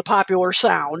the popular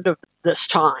sound of this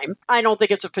time. I don't think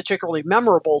it's a particularly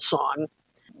memorable song.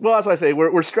 Well, as I say,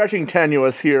 we're stretching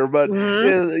tenuous here, but,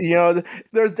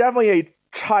 there's definitely a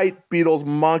tight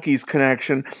Beatles-Monkees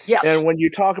connection. Yes. And when you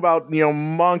talk about,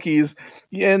 Monkees,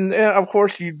 and of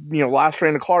course, Last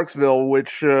Train to Clarksville,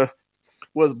 which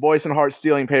was Boyce and Hart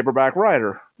stealing Paperback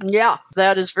Writer. Yeah,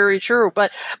 that is very true.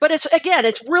 But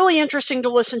it's really interesting to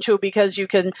listen to because you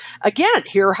can, again,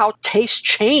 hear how taste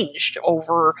changed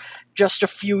over just a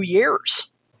few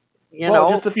years.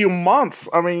 Just a few months.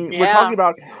 We're talking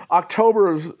about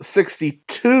October of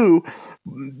 62.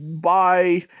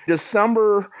 By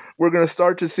December, we're going to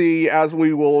start to see, as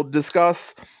we will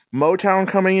discuss, Motown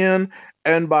coming in.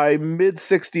 And by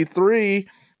mid-63,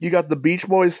 you got the Beach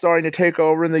Boys starting to take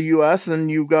over in the U.S.,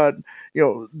 and you've got,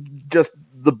 just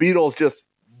the Beatles just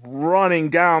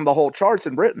running down the whole charts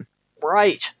in Britain.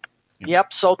 Right.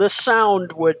 Yep. So this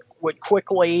sound would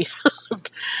quickly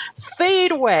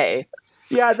fade away.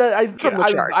 Yeah,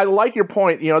 I like your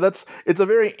point. It's a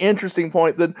very interesting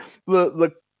point that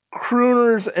the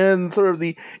crooners and sort of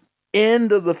the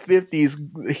end of the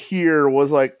 50s here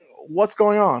was like, what's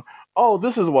going on? Oh,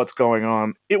 this is what's going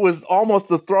on. It was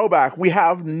almost a throwback. We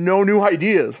have no new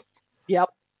ideas. Yep,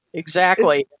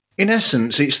 exactly. In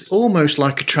essence, it's almost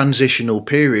like a transitional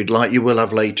period, like you will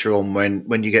have later on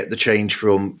when you get the change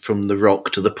from the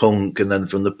rock to the punk, and then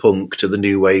from the punk to the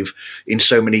new wave in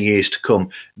so many years to come.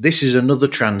 This is another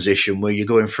transition where you're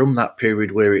going from that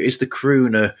period where it is the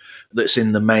crooner that's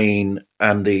in the main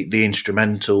and the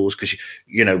instrumentals, because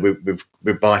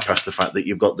we've bypassed the fact that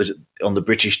you've got on the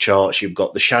British charts you've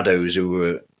got the Shadows,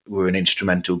 who were an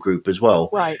instrumental group as well,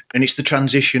 right? And it's the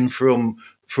transition from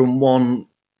one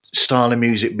style of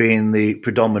music being the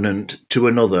predominant to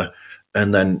another,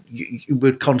 and then you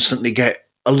would constantly get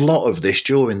a lot of this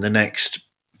during the next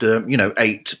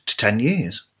 8 to 10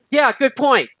 years. Yeah, good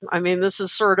point. I mean, this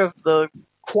is sort of the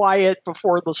quiet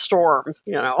before the storm,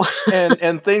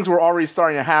 and things were already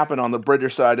starting to happen on the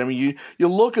British side. I mean, you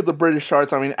look at the British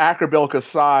charts, I mean, Akrabilk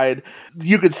aside,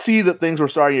 you could see that things were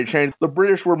starting to change. The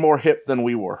British were more hip than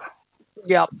we were.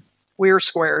 Yep. We're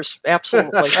squares.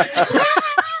 Absolutely.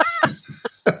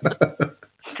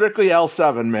 Strictly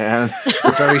L7, man.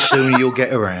 But very soon you'll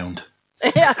get around.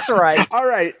 That's right. All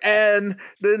right. And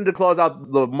then to close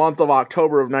out the month of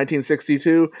October of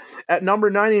 1962, at number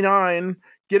 99,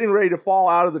 getting ready to fall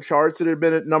out of the charts. It had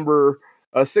been at number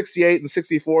 68 and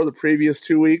 64 the previous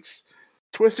 2 weeks.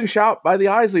 Twist and Shout by the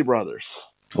Isley Brothers.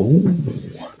 Ooh.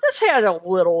 This had a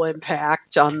little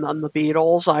impact on the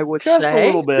Beatles, I would say. Just a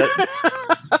little bit.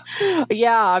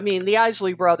 Yeah, I mean, the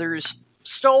Isley Brothers,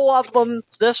 still love them.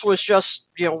 This was just,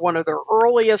 one of their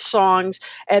earliest songs,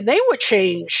 and they would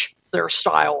change their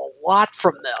style a lot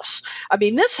from this. I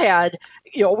mean, this had,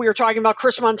 we were talking about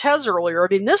Chris Montez earlier. I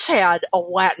mean, this had a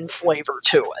Latin flavor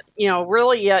to it,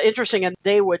 really interesting, and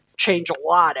they would change a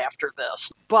lot after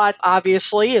this. But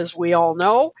obviously, as we all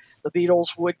know, the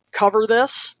Beatles would cover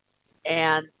this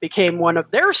and became one of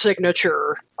their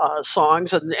signature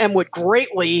songs, and would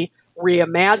greatly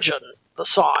reimagine the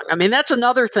song. I mean, that's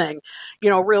another thing,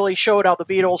 really showed how the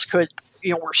Beatles could,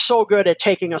 were so good at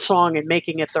taking a song and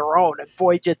making it their own. And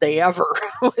boy, did they ever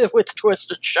with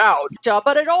Twist and Shout.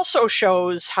 But it also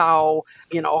shows how,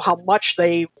 how much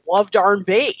they loved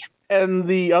R&B. And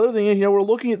the other thing is, we're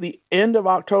looking at the end of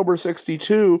October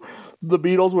 62, the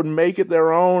Beatles would make it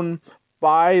their own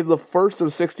by the 1st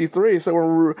of 63.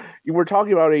 So we're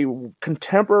talking about a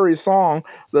contemporary song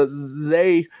that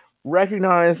they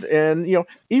recognized, and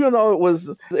even though it was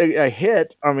a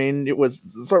hit, I mean, it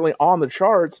was certainly on the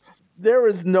charts, there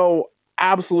is no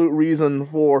absolute reason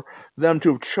for them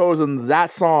to have chosen that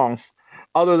song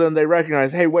other than they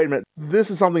recognize, hey, wait a minute,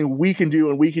 this is something we can do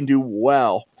and we can do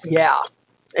well. Yeah,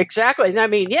 exactly. I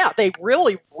mean, yeah, they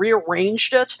really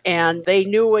rearranged it, and they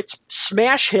knew its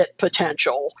smash hit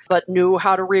potential, but knew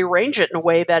how to rearrange it in a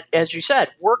way that, as you said,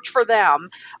 worked for them,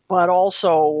 but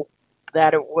also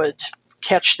that it would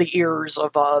catch the ears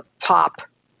of a pop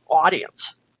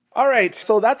audience. All right,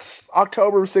 so that's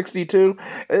October of 62.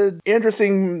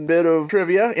 Interesting bit of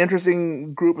trivia,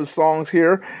 interesting group of songs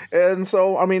here. And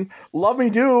so, I mean, Love Me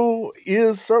Do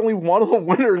is certainly one of the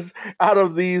winners out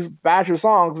of these batch of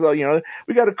songs.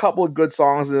 We got a couple of good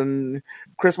songs, and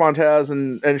Chris Montez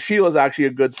and Sheila's actually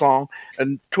a good song,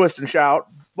 and Twist and Shout.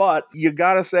 But you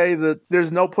got to say that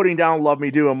there's no putting down Love Me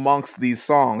Do amongst these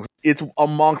songs. It's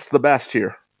amongst the best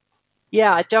here.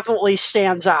 Yeah, it definitely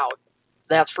stands out.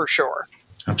 That's for sure.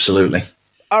 Absolutely.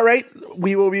 All right,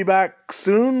 we will be back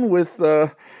soon with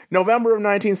November of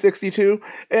 1962.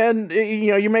 And,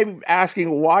 you may be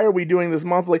asking, why are we doing this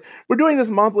monthly? We're doing this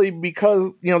monthly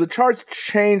because, the charts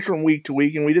change from week to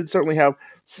week, and we did certainly have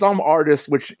some artists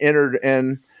which entered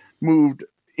and moved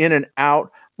in and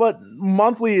out. But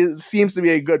monthly seems to be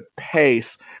a good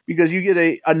pace because you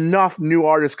get enough new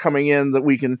artists coming in that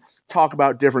we can talk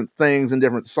about different things and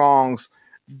different songs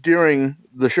during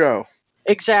the show.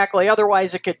 Exactly.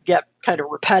 Otherwise, it could get kind of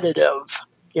repetitive,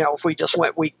 if we just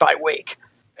went week by week.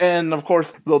 And, of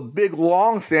course, the big,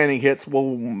 long-standing hits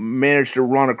will manage to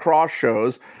run across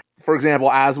shows. For example,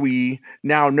 as we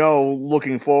now know,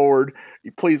 looking forward,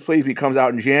 Please Please Me comes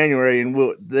out in January, and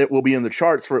it will be in the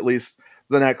charts for at least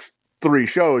the next 3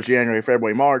 shows, January,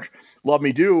 February, March. Love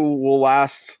Me Do will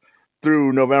last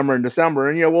through November and December.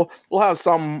 And, we'll have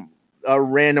some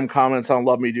random comments on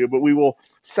Love Me Do, but we will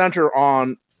center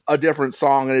on a different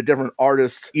song and a different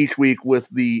artist each week, with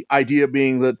the idea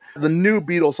being that the new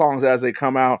Beatles songs as they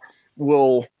come out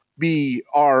will be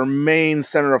our main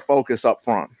center of focus up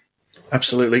front.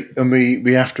 Absolutely. And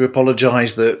we have to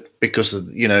apologise that because,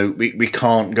 we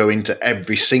can't go into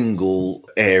every single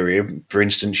area. For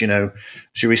instance,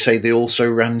 should we say the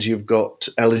also rans, you've got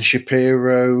Ellen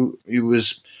Shapiro, who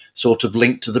was sort of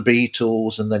linked to the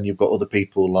Beatles, and then you've got other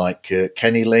people like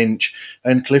Kenny Lynch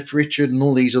and Cliff Richard and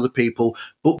all these other people.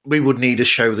 But we would need a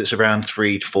show that's around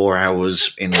 3 to 4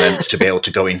 hours in length to be able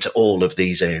to go into all of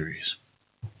these areas.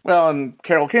 Well, and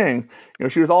Carole King,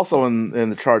 she was also in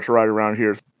the charts right around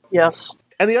here. Yes.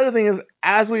 And the other thing is,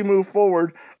 as we move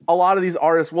forward, a lot of these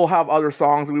artists will have other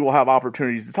songs and we will have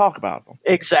opportunities to talk about them.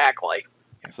 Exactly.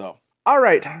 So, all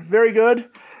right. Very good.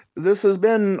 This has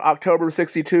been October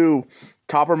 62,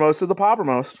 Toppermost of the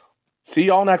Poppermost. See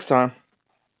y'all next time.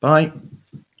 Bye.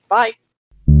 Bye.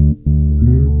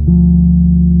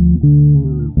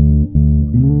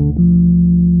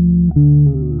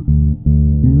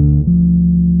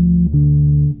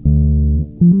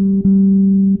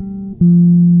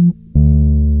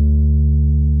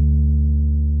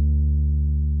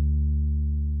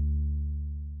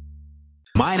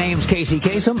 My name's Casey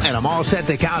Kasem, and I'm all set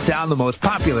to count down the most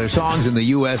popular songs in the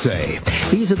USA.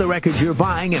 These are the records you're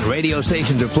buying and radio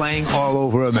stations are playing all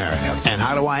over America. And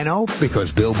how do I know?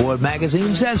 Because Billboard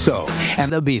magazine says so.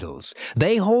 And the Beatles.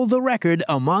 They hold the record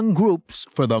among groups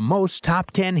for the most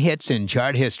top 10 hits in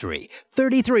chart history.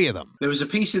 33 of them. There was a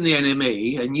piece in the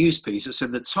NME, a news piece, that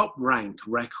said the Top Rank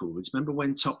Records. Remember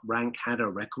when Top Rank had a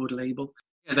record label?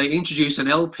 Yeah, they introduced an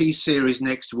LP series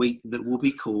next week that will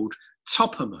be called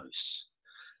Toppermost.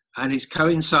 And it's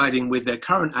coinciding with their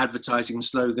current advertising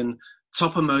slogan,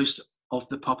 Toppermost of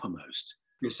the Poppermost.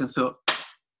 Yes, and thought,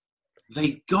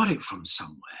 they got it from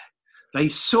somewhere. They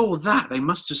saw that. They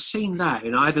must have seen that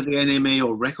in either the NME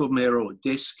or Record Mirror or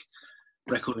Disc,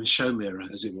 Record and Show Mirror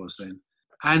as it was then.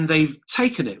 And they've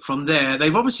taken it from there.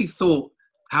 They've obviously thought,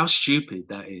 how stupid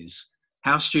that is.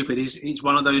 How stupid is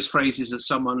one of those phrases that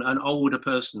someone, an older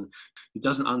person who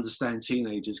doesn't understand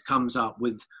teenagers, comes up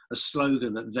with a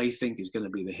slogan that they think is going to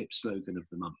be the hip slogan of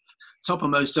the month.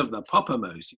 Toppermost of the Poppermost.